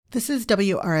This is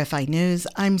WRFI News.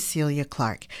 I'm Celia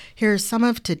Clark. Here are some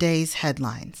of today's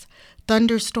headlines.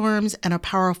 Thunderstorms and a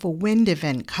powerful wind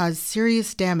event caused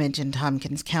serious damage in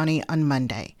Tompkins County on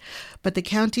Monday, but the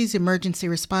county's emergency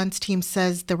response team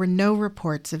says there were no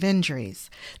reports of injuries.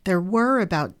 There were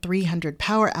about 300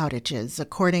 power outages,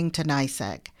 according to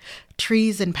NYSEG.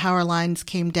 Trees and power lines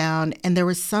came down, and there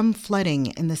was some flooding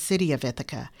in the city of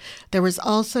Ithaca. There was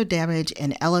also damage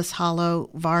in Ellis Hollow,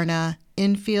 Varna,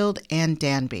 Enfield, and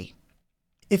Danby.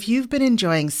 If you've been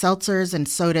enjoying seltzers and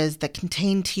sodas that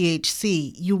contain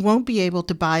THC, you won't be able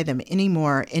to buy them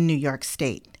anymore in New York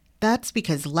State. That's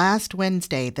because last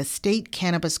Wednesday, the State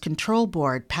Cannabis Control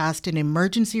Board passed an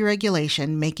emergency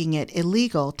regulation making it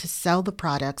illegal to sell the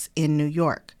products in New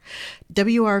York.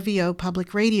 WRVO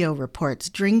Public Radio reports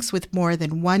drinks with more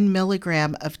than 1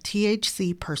 milligram of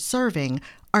THC per serving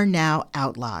are now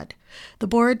outlawed. The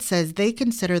board says they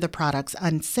consider the products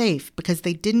unsafe because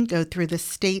they didn't go through the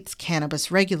state's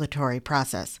cannabis regulatory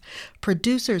process.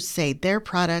 Producers say their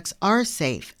products are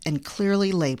safe and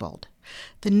clearly labeled.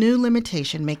 The new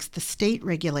limitation makes the state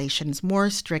regulations more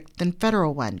strict than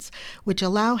federal ones, which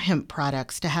allow hemp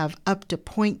products to have up to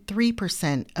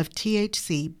 0.3% of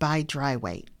THC by dry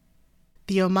weight.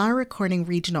 The O'Mara Corning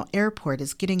Regional Airport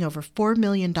is getting over $4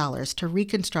 million to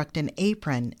reconstruct an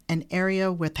apron, an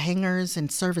area with hangars and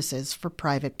services for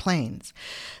private planes.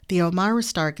 The O'Mara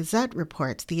Star-Gazette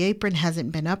reports the apron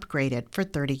hasn't been upgraded for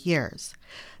 30 years.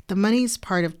 The money is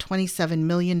part of $27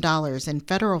 million in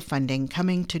federal funding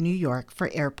coming to New York for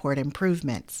airport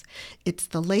improvements. It's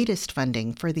the latest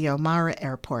funding for the O'Mara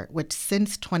Airport, which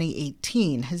since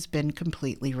 2018 has been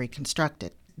completely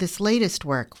reconstructed. This latest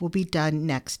work will be done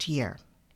next year.